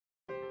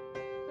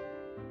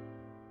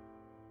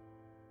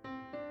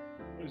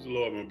Praise the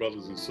Lord, my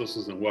brothers and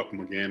sisters, and welcome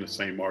again to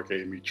St. Mark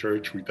AME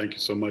Church. We thank you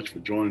so much for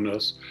joining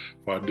us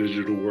for our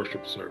digital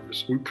worship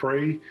service. We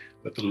pray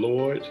that the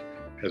Lord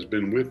has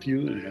been with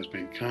you and has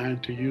been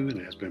kind to you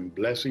and has been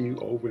blessing you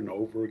over and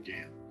over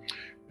again.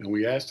 And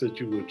we ask that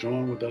you will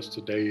join with us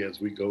today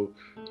as we go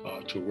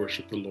to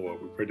worship the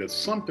Lord. We pray that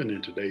something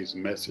in today's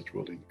message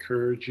will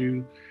encourage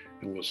you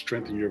and will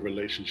strengthen your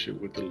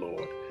relationship with the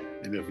Lord.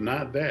 And if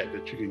not that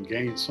you can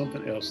gain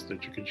something else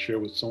that you can share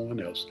with someone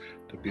else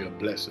to be a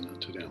blessing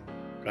unto them.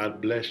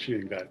 God bless you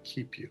and God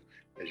keep you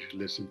as you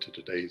listen to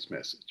today's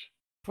message.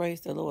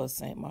 Praise the Lord,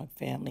 St. Mark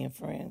family and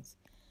friends.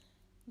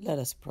 Let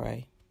us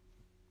pray.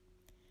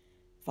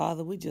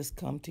 Father, we just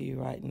come to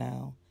you right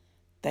now,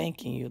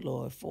 thanking you,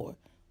 Lord, for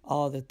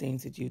all the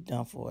things that you've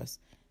done for us.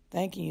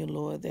 Thanking you,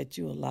 Lord, that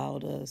you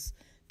allowed us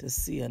to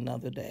see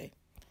another day.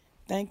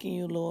 Thanking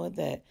you, Lord,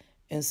 that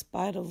in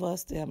spite of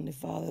us, the Heavenly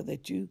Father,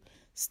 that you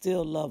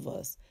still love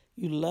us.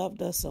 You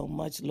loved us so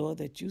much, Lord,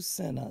 that you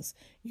sent us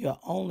your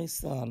only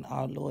Son,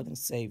 our Lord and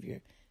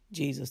Savior,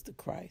 Jesus the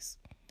Christ.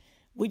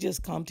 We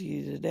just come to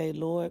you today,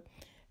 Lord,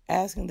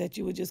 asking that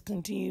you would just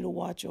continue to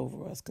watch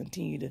over us,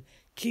 continue to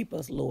keep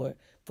us, Lord,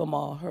 from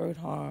all hurt,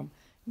 harm,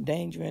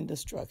 danger, and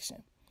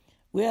destruction.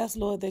 We ask,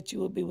 Lord, that you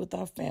would be with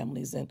our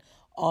families and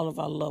all of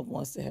our loved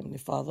ones, the Heavenly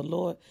Father,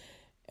 Lord,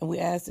 and we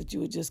ask that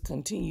you would just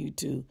continue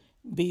to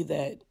be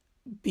that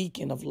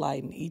beacon of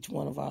light in each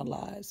one of our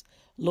lives.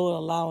 Lord,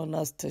 allowing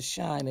us to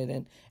shine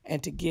it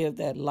and to give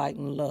that light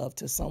and love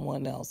to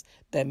someone else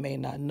that may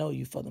not know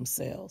you for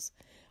themselves.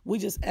 We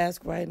just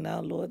ask right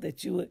now, Lord,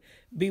 that you would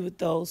be with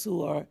those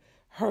who are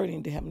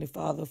hurting, the Heavenly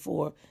Father,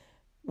 for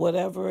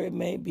whatever it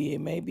may be.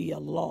 It may be a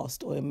loss,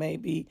 or it may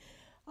be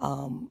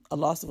a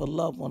loss of a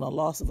loved one, a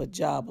loss of a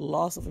job, a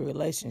loss of a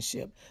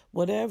relationship.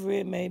 Whatever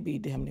it may be,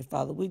 the Heavenly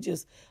Father, we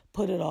just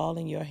put it all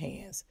in your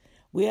hands.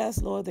 We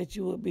ask, Lord, that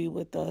you would be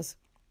with us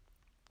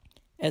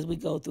as we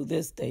go through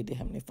this day, dear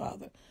Heavenly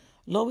Father.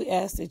 Lord, we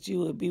ask that you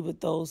would be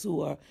with those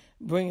who are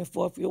bringing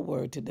forth your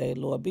word today,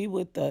 Lord. Be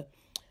with the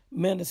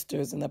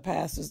ministers and the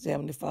pastors, dear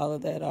Heavenly Father,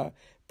 that are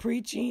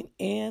preaching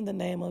in the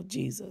name of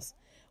Jesus.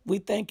 We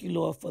thank you,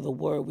 Lord, for the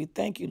word. We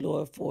thank you,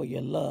 Lord, for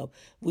your love.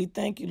 We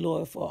thank you,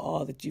 Lord, for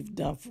all that you've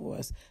done for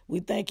us. We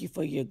thank you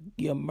for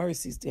your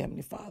mercies, dear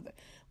Heavenly Father.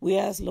 We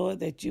ask, Lord,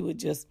 that you would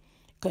just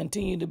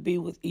continue to be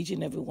with each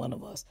and every one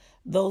of us.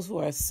 Those who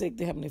are sick,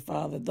 dear Heavenly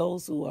Father,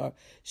 those who are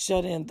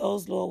shut in,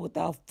 those, Lord,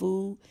 without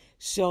food,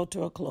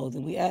 shelter, or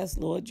clothing. We ask,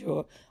 Lord,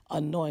 your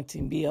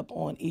anointing be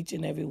upon each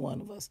and every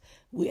one of us.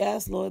 We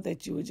ask, Lord,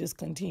 that you would just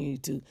continue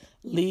to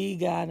lead,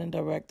 guide, and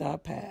direct our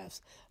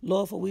paths.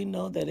 Lord, for we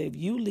know that if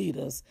you lead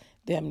us,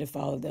 dear Heavenly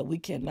Father, that we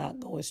cannot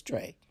go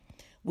astray.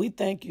 We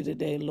thank you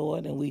today,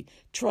 Lord, and we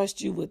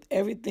trust you with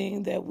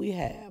everything that we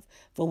have.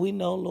 For we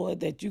know, Lord,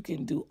 that you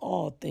can do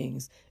all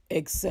things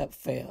except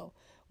fail.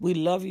 We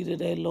love you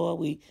today, Lord.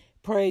 We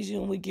praise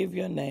you and we give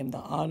your name the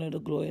honor,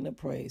 the glory, and the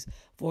praise.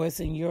 For it's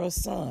in your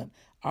Son,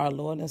 our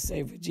Lord and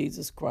Savior,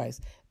 Jesus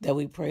Christ, that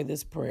we pray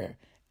this prayer.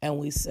 And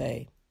we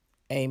say,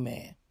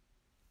 Amen.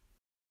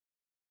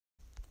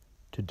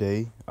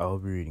 Today, I'll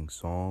be reading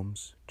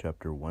Psalms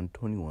chapter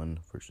 121,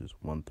 verses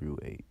 1 through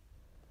 8.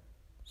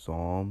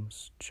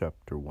 Psalms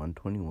chapter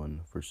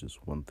 121, verses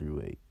 1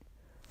 through 8.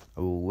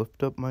 I will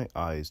lift up my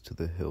eyes to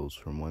the hills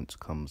from whence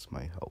comes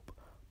my help.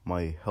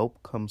 My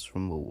help comes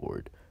from the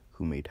Lord,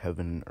 who made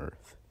heaven and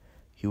earth.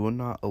 He will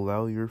not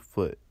allow your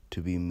foot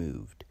to be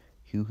moved.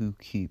 He who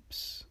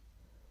keeps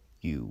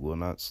you will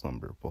not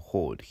slumber.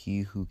 Behold,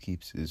 he who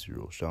keeps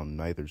Israel shall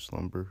neither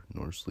slumber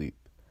nor sleep.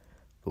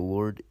 The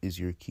Lord is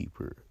your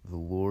keeper. The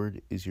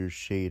Lord is your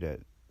shade at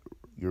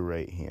your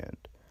right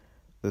hand.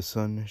 The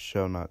sun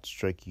shall not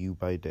strike you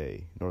by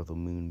day, nor the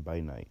moon by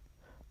night.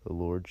 The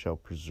Lord shall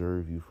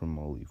preserve you from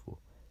all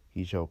evil.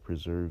 He shall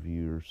preserve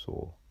your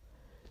soul.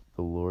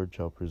 The Lord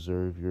shall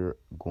preserve your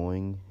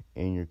going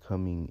and your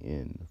coming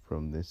in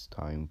from this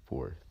time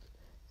forth,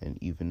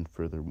 and even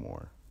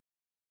furthermore.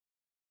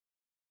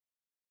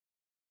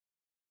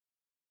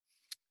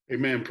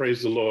 Amen.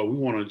 Praise the Lord. We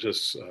want to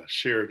just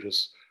share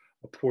just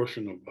a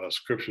portion of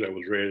scripture that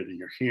was read in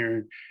your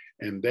hearing,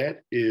 and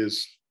that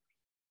is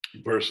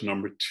verse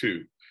number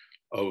 2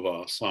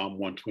 of Psalm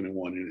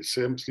 121. And it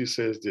simply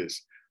says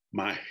this: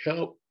 my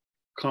help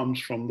comes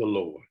from the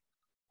Lord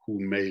who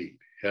made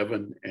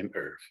heaven and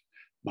earth.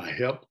 My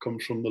help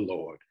comes from the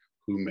Lord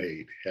who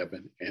made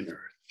heaven and earth.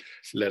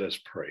 Let us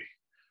pray.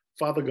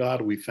 Father God,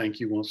 we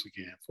thank you once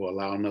again for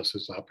allowing us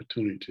this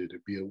opportunity to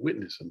be a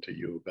witness unto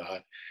you,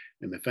 God,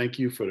 and to thank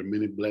you for the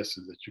many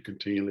blessings that you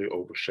continually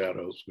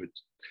overshadow us with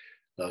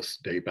us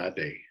day by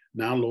day.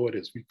 Now, Lord,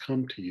 as we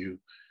come to you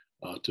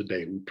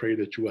today, we pray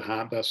that you will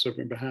hide thy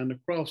servant behind the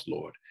cross,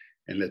 Lord,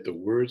 and let the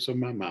words of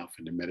my mouth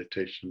and the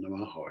meditation of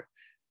my heart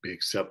be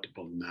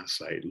acceptable in thy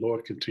sight.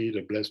 Lord, continue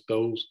to bless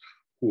those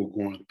who are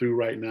going through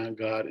right now,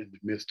 God, in the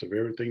midst of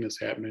everything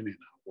that's happening in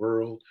our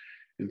world,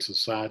 in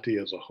society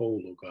as a whole,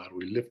 oh God.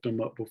 We lift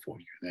them up before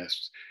you and ask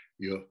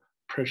your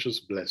precious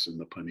blessing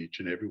upon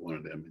each and every one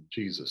of them. In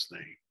Jesus'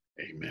 name,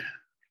 amen.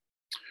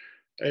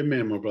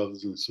 Amen, my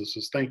brothers and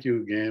sisters. Thank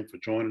you again for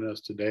joining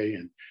us today.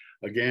 And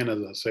Again, as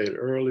I said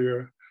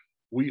earlier,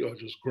 we are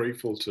just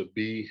grateful to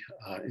be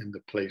in the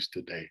place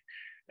today.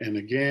 And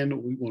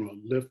again, we want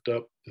to lift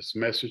up this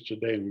message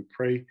today, and we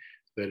pray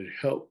that it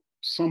help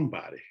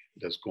somebody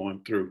that's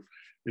going through.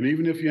 And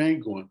even if you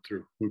ain't going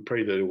through, we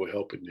pray that it will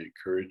help and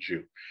encourage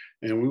you.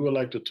 And we would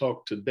like to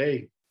talk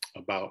today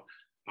about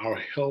our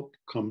help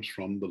comes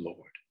from the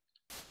Lord.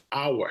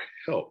 Our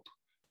help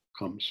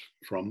comes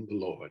from the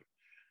Lord.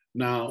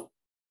 Now,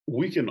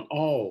 we can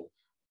all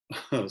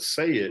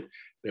say it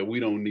that we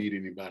don't need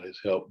anybody's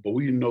help, but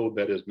we know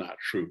that is not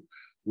true.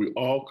 We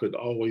all could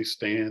always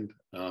stand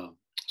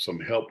some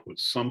help with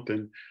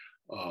something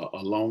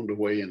along the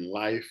way in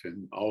life,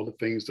 and all the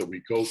things that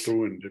we go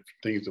through and different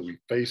things that we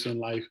face in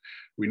life.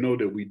 We know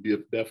that we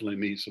definitely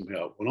need some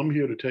help. Well, I'm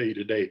here to tell you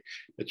today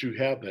that you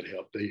have that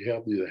help. They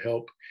have the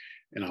help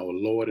in our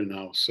Lord and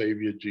our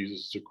Savior,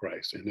 Jesus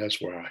Christ. And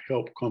that's where our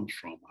help comes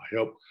from. Our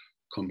help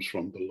comes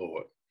from the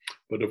Lord.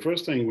 But the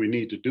first thing we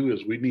need to do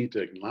is we need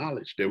to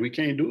acknowledge that we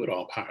can't do it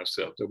all by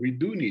ourselves, that we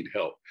do need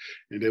help,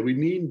 and that we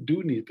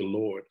do need the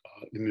Lord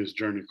in this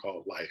journey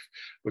called life.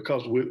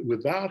 Because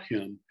without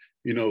him,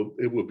 you know,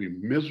 it would be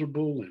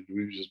miserable, and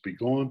we would just be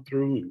going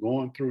through and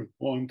going through and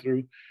going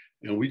through,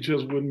 and we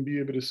just wouldn't be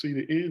able to see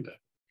the end of it.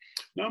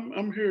 Now,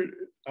 I'm here,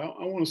 I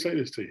want to say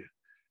this to you.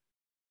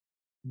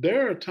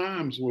 There are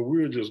times where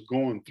we're just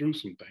going through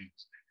some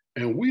things,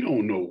 and we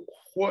don't know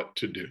what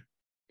to do.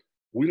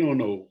 We don't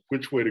know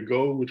which way to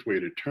go, which way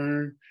to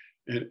turn.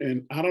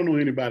 And I don't know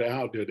anybody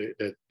out there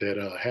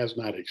that has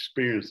not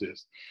experienced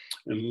this.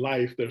 In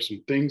life, there's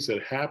some things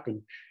that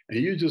happen, and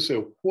you just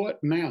say, what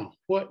now?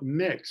 What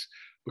next?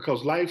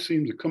 Because life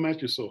seems to come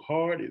at you so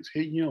hard. It's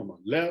hitting you on the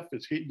left,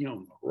 it's hitting you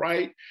on the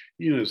right,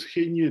 you know, it's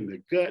hitting you in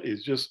the gut.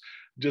 It's just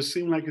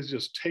seems like it's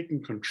just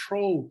taking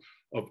control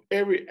of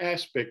every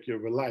aspect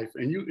of your life.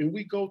 And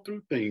we go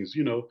through things,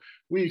 you know,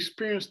 we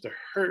experience the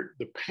hurt,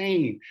 the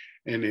pain,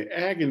 and the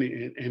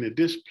agony and the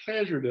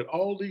displeasure that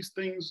all these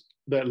things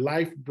that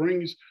life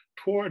brings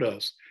toward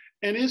us.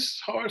 And it's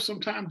hard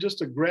sometimes just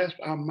to grasp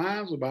our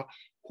minds about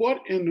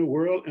what in the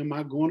world am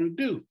I going to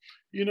do?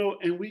 You know,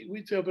 and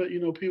we tell, you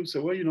know, people say,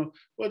 well, you know,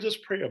 well,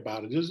 just pray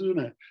about it, just do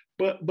that.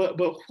 But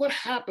what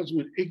happens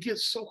when it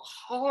gets so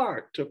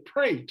hard to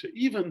pray, to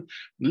even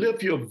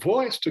lift your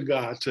voice to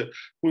God,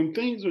 when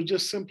things are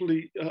just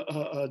simply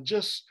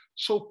just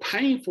so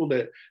painful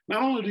that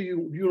not only do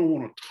you don't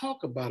want to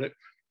talk about it,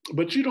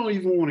 but you don't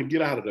even want to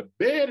get out of the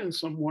bed in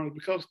some mornings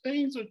because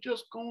things are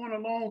just going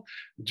along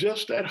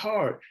just that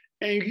hard.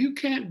 And you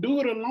can't do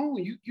it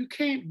alone. You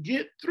can't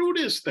get through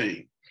this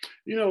thing.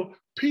 You know,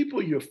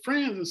 people, your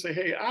friends, and say,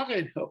 hey, I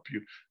can help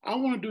you. I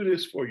want to do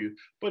this for you.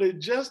 But it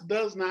just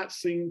does not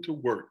seem to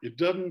work. It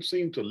doesn't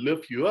seem to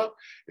lift you up.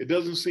 It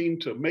doesn't seem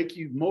to make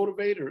you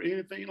motivated or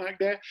anything like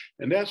that.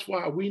 And that's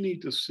why we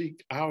need to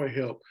seek our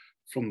help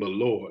from the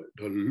Lord.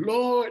 The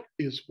Lord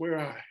is where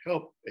our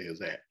help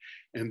is at.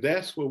 And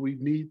that's where we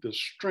need the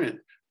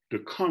strength to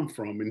come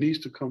from. It needs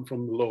to come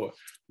from the Lord,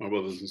 my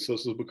brothers and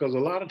sisters, because a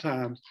lot of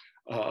times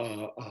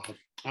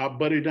our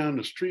buddy down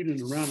the street and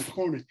around the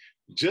corner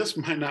just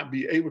might not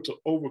be able to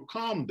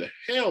overcome the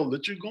hell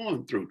that you're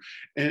going through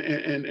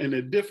and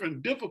the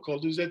different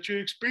difficulties that you're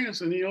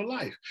experiencing in your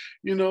life.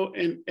 You know,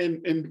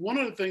 and one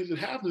of the things that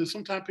happens is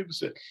sometimes people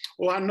say,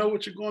 well, I know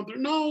what you're going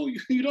through. No,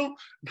 you don't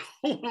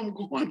know what I'm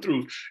going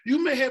through.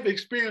 You may have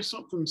experienced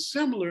something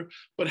similar,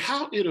 but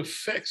how it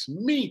affects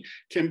me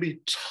can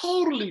be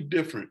totally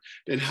different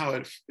than how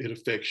it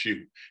affects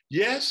you.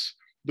 Yes,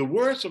 the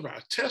words of our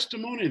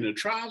testimony and the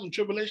trials and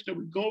tribulations that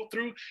we go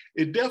through,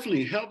 it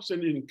definitely helps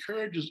and it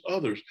encourages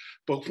others.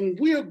 But when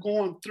we are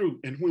going through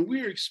and when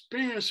we're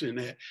experiencing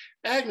that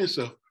agony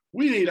stuff,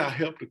 we need our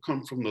help to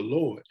come from the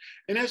Lord.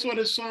 And that's why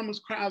the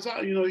psalmist cries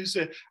out, you know, he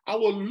said, I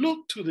will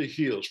look to the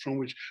hills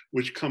from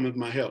which cometh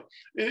my help.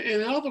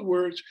 In other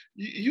words,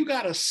 you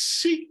got to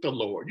seek the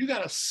Lord. You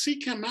got to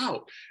seek him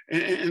out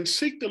and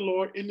seek the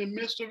Lord in the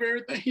midst of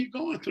everything you're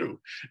going through.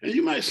 And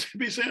you might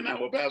be saying,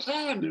 now, well, Pastor,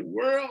 how in the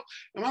world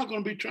am I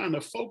going to be trying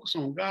to focus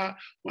on God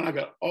when I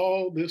got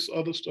all this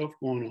other stuff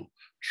going on?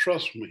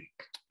 Trust me,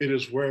 it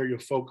is where your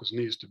focus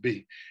needs to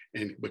be.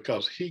 And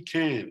because he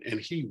can and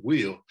he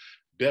will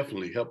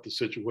definitely help the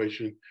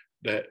situation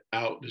that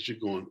you're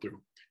going through.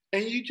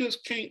 And you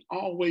just can't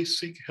always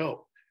seek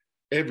help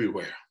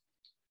everywhere.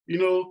 You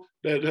know,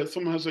 that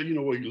somebody say, you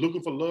know, well, you're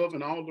looking for love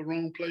in all the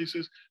wrong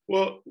places.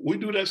 Well, we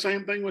do that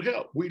same thing with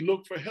help. We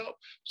look for help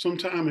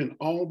sometimes in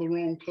all the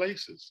wrong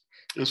places.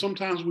 And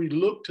sometimes we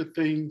look to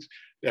things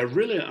that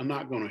really are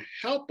not going to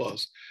help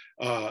us.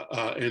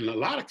 In a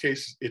lot of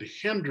cases, it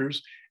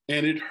hinders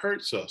and it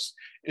hurts us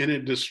and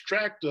it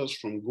distracts us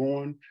from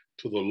going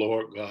to the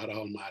Lord God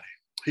Almighty.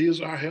 He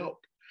is our help.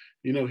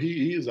 You know,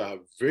 he is our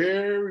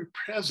very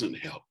present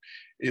help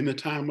in the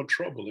time of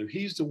trouble. And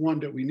he's the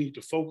one that we need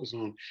to focus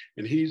on.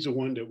 And he's the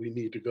one that we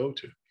need to go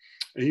to.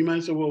 And you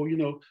might say, well, you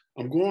know,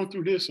 I'm going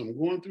through this, I'm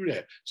going through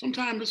that.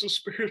 Sometimes it's a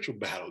spiritual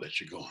battle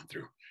that you're going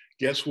through.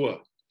 Guess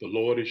what? The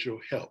Lord is your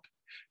help.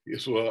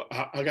 Yes, well,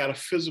 I got a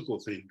physical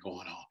thing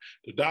going on.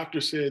 The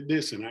doctor said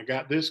this, and I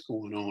got this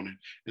going on,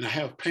 and I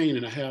have pain,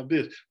 and I have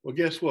this. Well,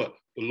 guess what?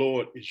 The the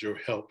Lord is your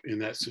help in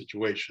that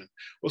situation.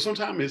 Well,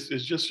 sometimes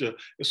it's just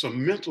it's a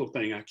mental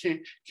thing. I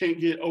can't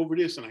get over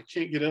this and I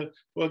can't get up.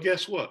 Well,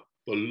 guess what?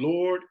 The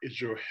Lord is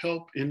your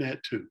help in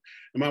that too.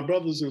 And my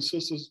brothers and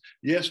sisters,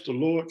 yes, the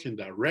Lord can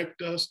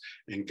direct us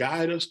and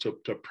guide us to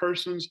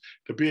persons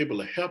to be able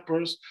to help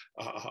us,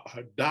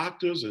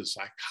 doctors and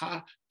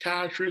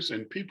psychiatrists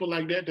and people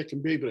like that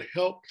can be able to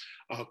help,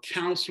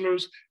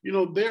 counselors. You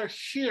know, they're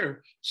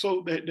here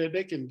so that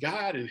they can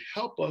guide and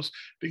help us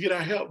to get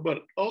our help.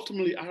 But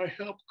ultimately, our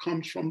help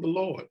comes from the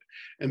Lord.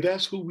 And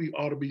that's who we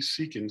ought to be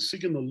seeking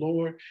the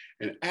Lord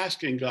and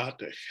asking God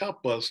to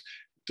help us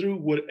through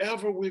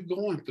whatever we're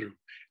going through.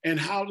 And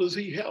how does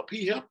he help?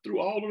 He helped through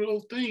all of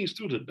those things,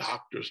 through the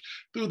doctors,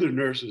 through the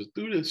nurses,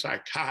 through the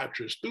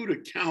psychiatrists, through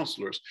the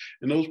counselors,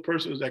 and those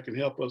persons that can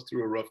help us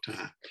through a rough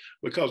time.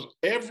 Because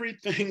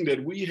everything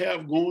that we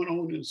have going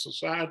on in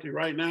society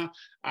right now,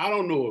 I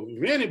don't know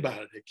of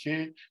anybody that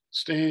can't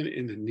stand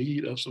in the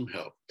need of some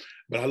help.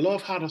 But I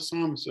love how the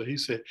psalmist said, he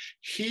said,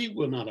 he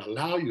will not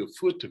allow your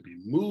foot to be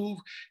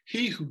moved.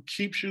 He who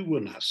keeps you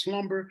will not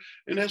slumber.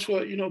 And that's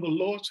what, the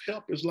Lord's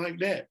help is like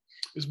that.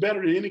 It's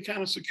better than any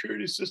kind of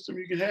security system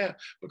you can have,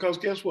 because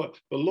guess what?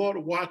 The Lord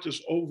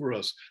watches over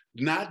us,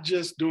 not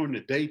just during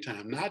the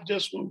daytime, not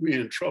just when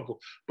we're in trouble,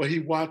 but he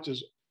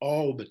watches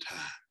all the time.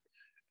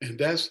 And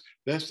that's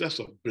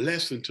a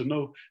blessing to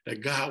know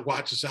that God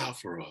watches out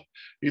for us.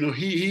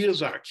 He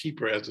is our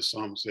keeper, as the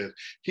psalmist says.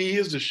 He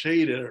is the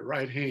shade at our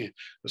right hand.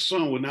 The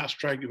sun will not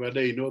strike you by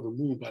day, nor the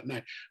moon by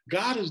night.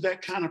 God is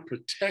that kind of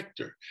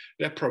protector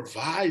that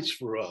provides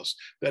for us,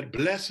 that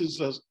blesses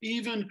us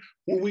even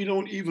when we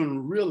don't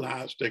even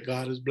realize that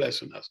God is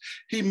blessing us.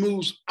 He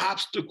moves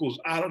obstacles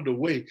out of the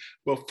way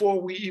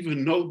before we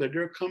even know that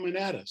they're coming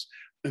at us.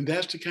 And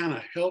that's the kind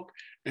of help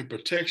and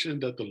protection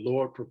that the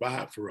Lord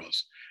provides for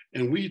us.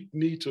 And we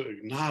need to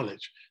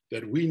acknowledge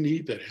that we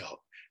need that help.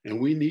 And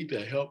we need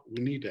that help.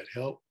 We need that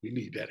help. We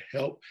need that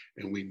help.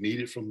 And we need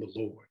it from the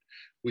Lord.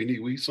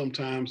 We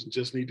sometimes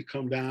just need to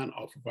come down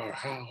off of our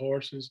high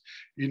horses,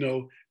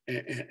 and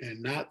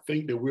not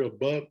think that we're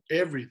above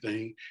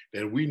everything,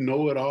 that we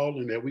know it all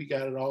and that we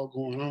got it all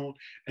going on.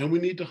 And we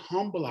need to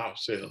humble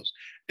ourselves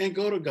and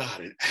go to God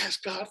and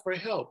ask God for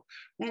help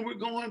when we're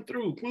going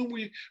through,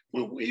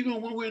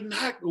 even when we're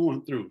not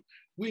going through.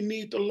 We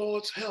need the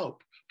Lord's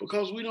help,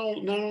 because we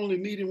don't not only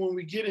need him when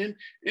we get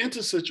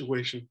into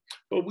situation,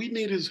 but we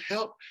need his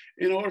help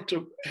in order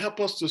to help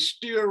us to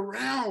steer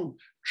around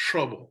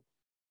trouble.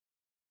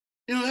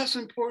 That's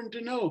important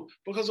to know,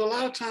 because a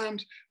lot of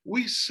times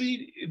we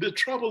see the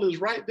trouble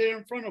is right there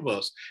in front of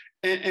us,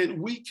 and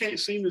we can't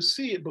seem to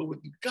see it. But with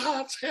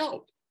God's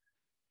help,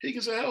 he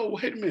can say, oh,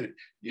 wait a minute,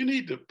 you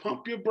need to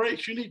pump your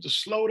brakes, you need to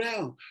slow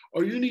down,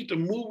 or you need to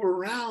move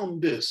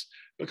around this,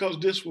 because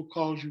this will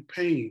cause you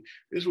pain,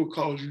 this will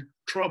cause you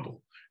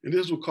trouble, and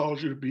this will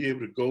cause you to be able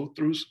to go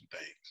through some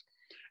things.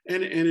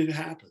 And it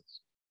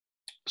happens.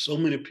 So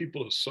many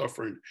people are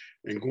suffering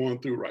and going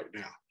through right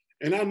now.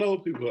 And I know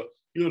people,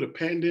 the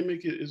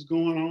pandemic is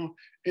going on.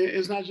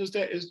 It's not just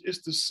that,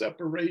 it's the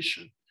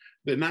separation.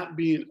 They're not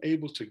being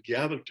able to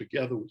gather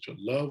together with your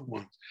loved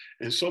ones.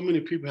 And so many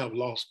people have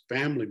lost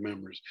family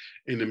members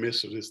in the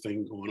midst of this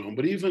thing going on.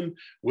 But even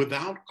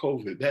without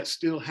COVID, that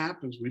still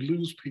happens. We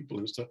lose people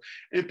and stuff.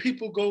 And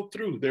people go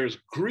through. There's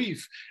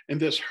grief and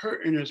there's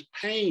hurt and there's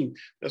pain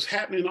that's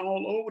happening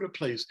all over the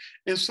place.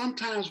 And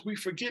sometimes we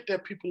forget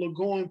that people are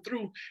going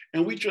through,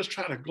 and we just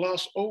try to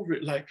gloss over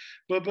it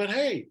but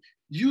hey,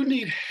 you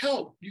need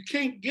help. You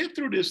can't get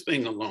through this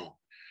thing alone.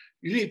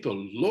 You need the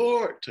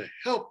Lord to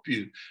help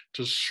you,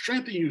 to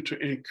strengthen you, to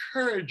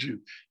encourage you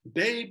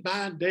day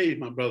by day,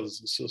 my brothers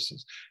and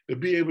sisters, to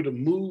be able to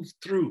move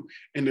through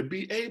and to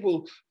be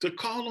able to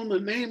call on the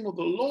name of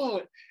the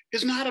Lord.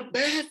 Is not a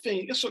bad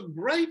thing. It's a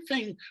great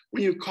thing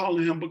when you call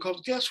on him,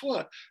 because guess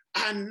what?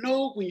 I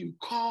know when you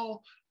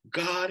call,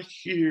 God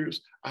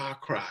hears our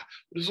cry.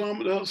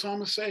 The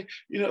psalmist say,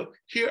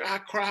 hear our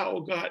cry, O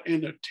God,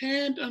 and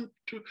attend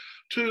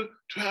to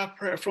our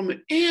prayer from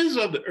the ends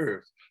of the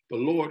earth. The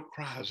Lord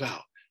cries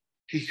out.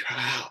 He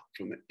cries out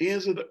from the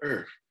ends of the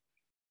earth.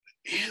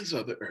 The ends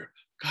of the earth.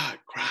 God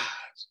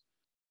cries.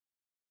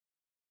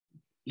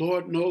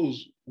 Lord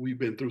knows we've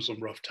been through some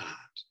rough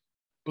times.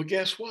 But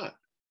guess what?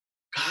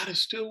 God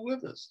is still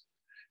with us.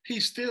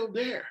 He's still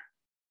there.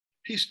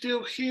 He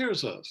still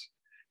hears us.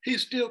 He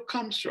still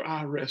comes to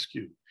our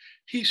rescue.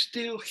 He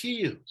still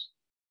heals.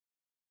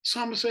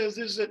 Psalmist says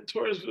this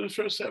towards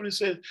verse 7, it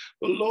says,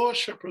 the Lord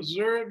shall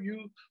preserve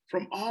you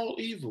from all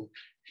evil.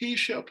 He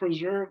shall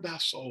preserve thy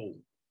soul.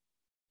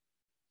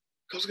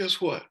 Because guess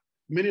what?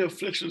 Many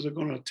afflictions are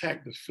going to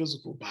attack the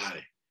physical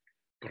body,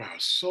 but our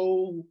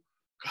soul,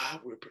 God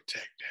will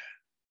protect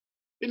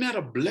that. Isn't that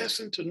a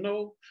blessing to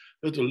know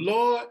that the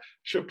Lord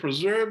shall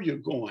preserve you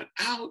going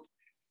out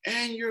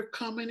and you're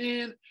coming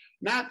in,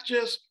 not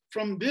just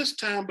from this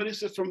time, but it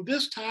said from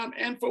this time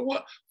and for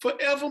what?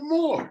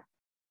 Forevermore.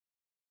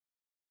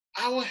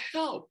 Our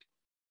help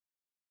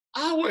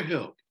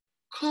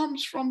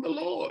comes from the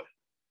Lord.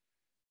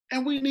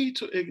 And we need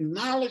to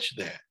acknowledge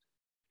that.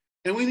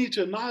 And we need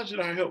to acknowledge that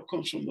our help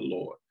comes from the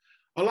Lord.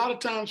 A lot of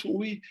times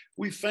when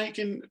we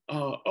thanking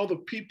other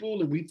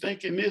people and we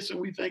thinking this and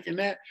we thinking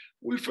that,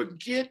 we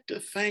forget to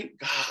thank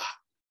God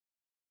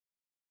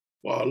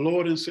for our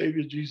Lord and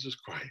Savior Jesus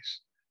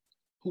Christ,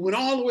 who went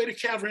all the way to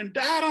Calvary and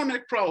died on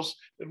that cross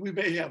that we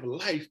may have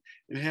life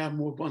and have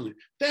more abundantly.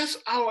 That's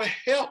our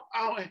help.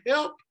 Our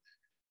help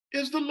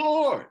is the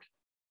Lord.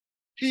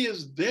 He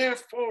is there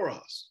for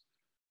us.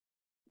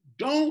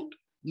 Don't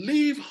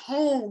leave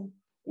home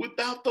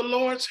without the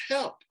Lord's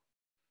help.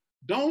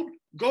 Don't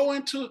go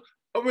into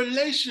a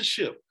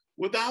relationship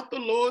without the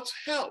Lord's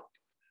help.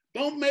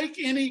 Don't make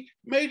any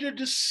major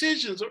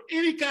decisions or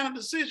any kind of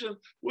decision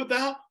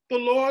without the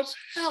Lord's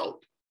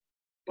help,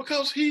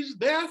 because he's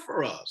there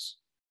for us.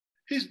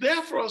 He's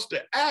there for us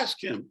to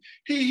ask him.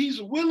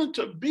 He's willing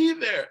to be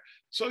there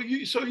so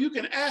you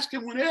can ask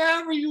him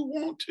whenever you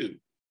want to,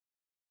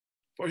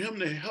 for him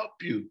to help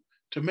you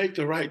to make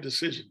the right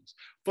decisions,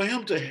 for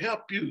him to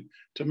help you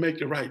to make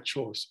the right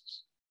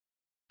choices.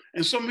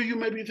 And some of you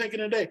may be thinking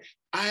today,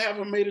 I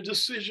haven't made a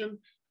decision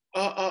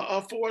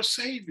for a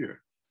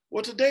Savior.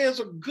 Well, today is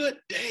a good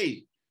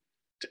day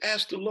to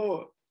ask the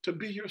Lord to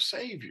be your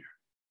Savior.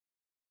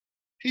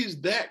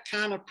 He's that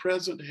kind of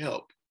present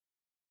help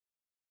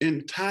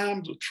in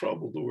times of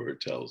trouble, the word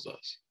tells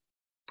us.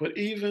 But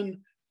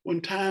even when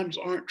times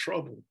aren't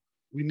trouble,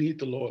 we need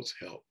the Lord's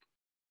help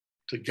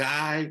to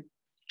guide,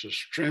 to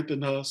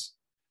strengthen us,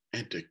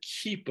 and to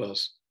keep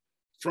us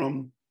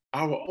from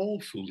our own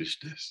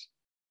foolishness.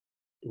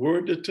 The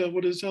word that tells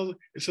what it tells,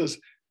 it says,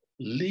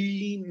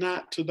 lean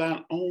not to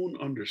thine own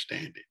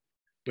understanding,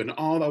 but in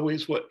all thy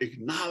ways, what?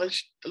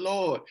 Acknowledge the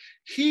Lord.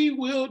 He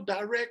will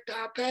direct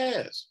our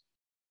paths.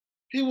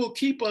 He will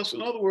keep us,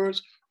 in other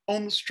words,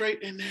 on the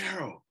straight and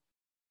narrow.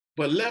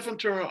 But left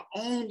unto our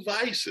own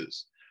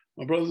vices,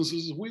 my brothers and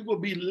sisters, we will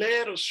be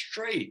led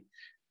astray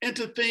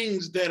into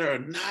things that are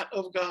not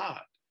of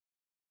God.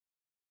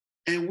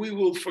 And we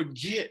will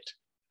forget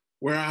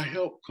where our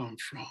help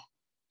comes from.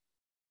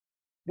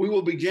 We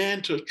will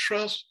begin to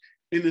trust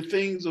in the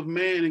things of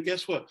man. And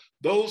guess what?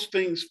 Those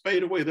things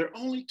fade away. They're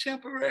only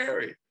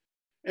temporary.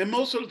 And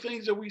most of the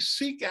things that we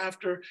seek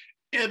after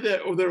and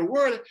that are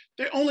worthy,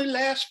 they only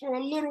last for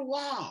a little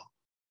while.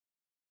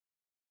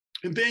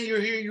 And then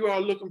you're here, you are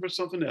looking for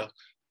something else.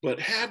 But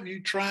have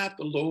you tried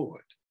the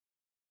Lord?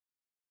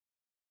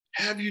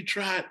 Have you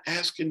tried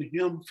asking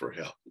him for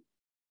help?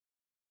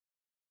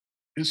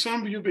 And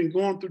some of you have been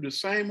going through the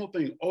same old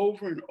thing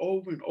over and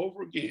over and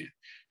over again.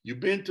 You've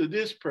been to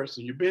this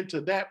person, you've been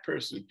to that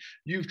person,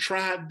 you've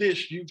tried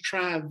this, you've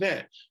tried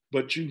that,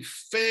 but you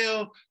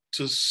fail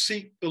to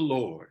seek the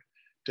Lord,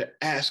 to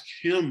ask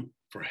him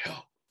for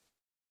help.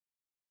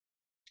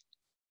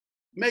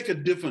 Make a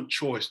different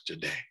choice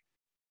today.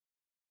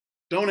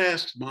 Don't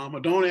ask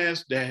mama, don't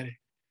ask daddy,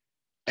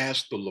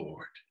 ask the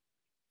Lord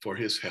for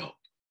his help,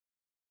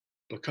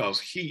 because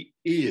he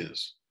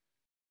is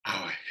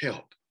our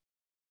help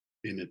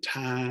in the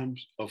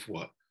times of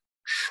what?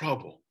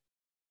 Trouble.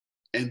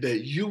 And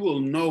that you will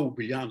know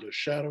beyond a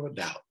shadow of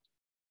doubt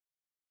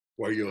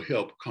where your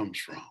help comes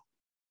from.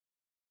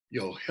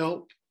 Your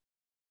help,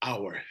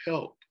 our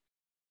help,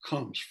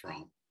 comes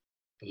from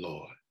the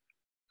Lord.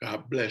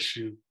 God bless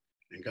you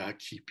and God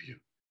keep you.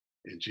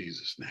 In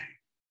Jesus' name,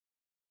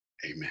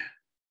 amen.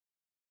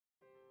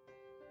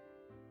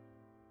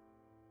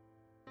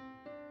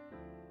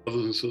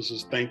 Brothers and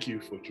sisters, thank you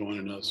for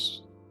joining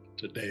us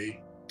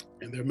today.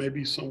 And there may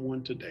be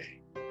someone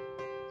today,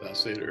 as I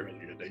said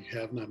earlier, that you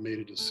have not made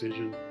a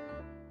decision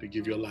to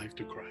give your life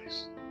to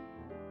Christ.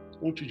 So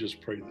won't you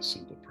just pray this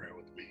simple prayer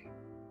with me?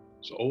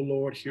 So, oh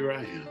Lord, here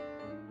I am,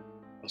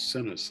 a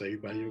sinner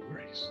saved by your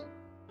grace,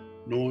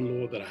 knowing,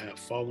 Lord, that I have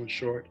fallen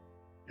short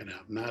and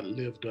have not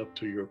lived up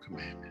to your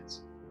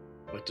commandments.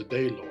 But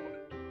today,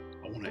 Lord,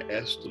 I want to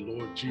ask the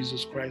Lord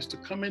Jesus Christ to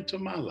come into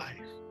my life,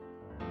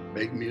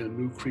 make me a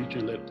new creature,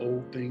 and let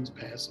old things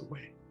pass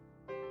away.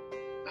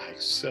 I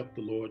accept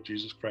the Lord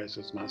Jesus Christ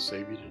as my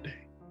Savior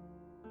today.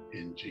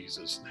 In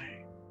Jesus'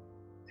 name,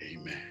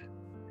 amen.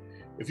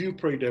 If you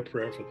prayed that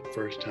prayer for the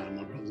first time,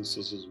 my brothers and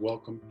sisters,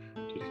 welcome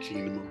to the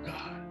kingdom of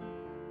God.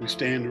 We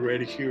stand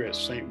ready here at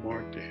St.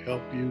 Mark to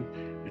help you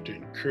and to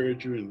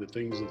encourage you in the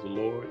things of the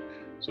Lord.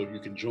 So you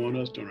can join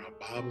us during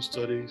our Bible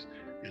studies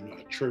and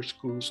our church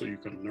school so you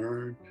can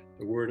learn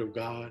the Word of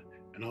God.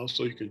 And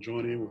also you can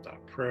join in with our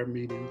prayer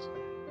meetings.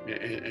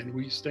 And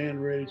we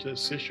stand ready to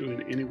assist you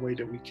in any way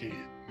that we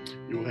can.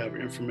 You will have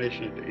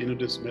information at the end of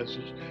this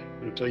message.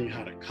 We'll tell you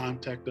how to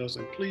contact us.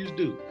 And please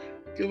do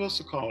give us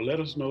a call. Let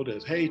us know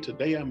that, hey,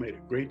 today I made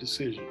a great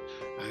decision.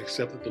 I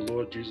accepted the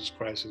Lord Jesus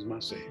Christ as my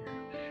Savior.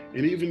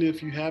 And even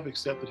if you have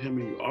accepted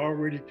him and you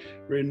already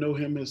know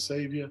him as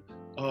Savior,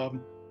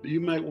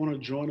 you might want to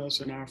join us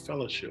in our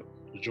fellowship.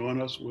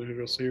 Join us with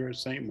us here at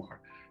St.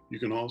 Mark. You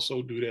can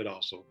also do that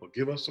also. But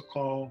give us a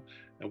call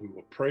and we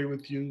will pray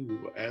with you. We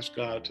will ask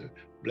God to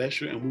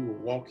bless you and we will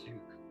walk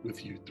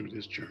with you through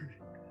this journey.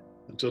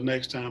 Until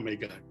next time, may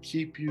God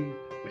keep you.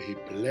 May he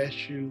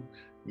bless you.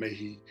 May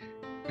he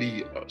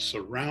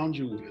surround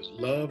you with his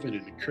love and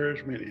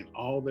encouragement in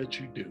all that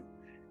you do.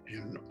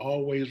 And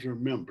always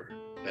remember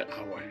that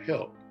our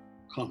help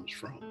comes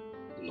from,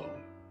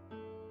 Lord.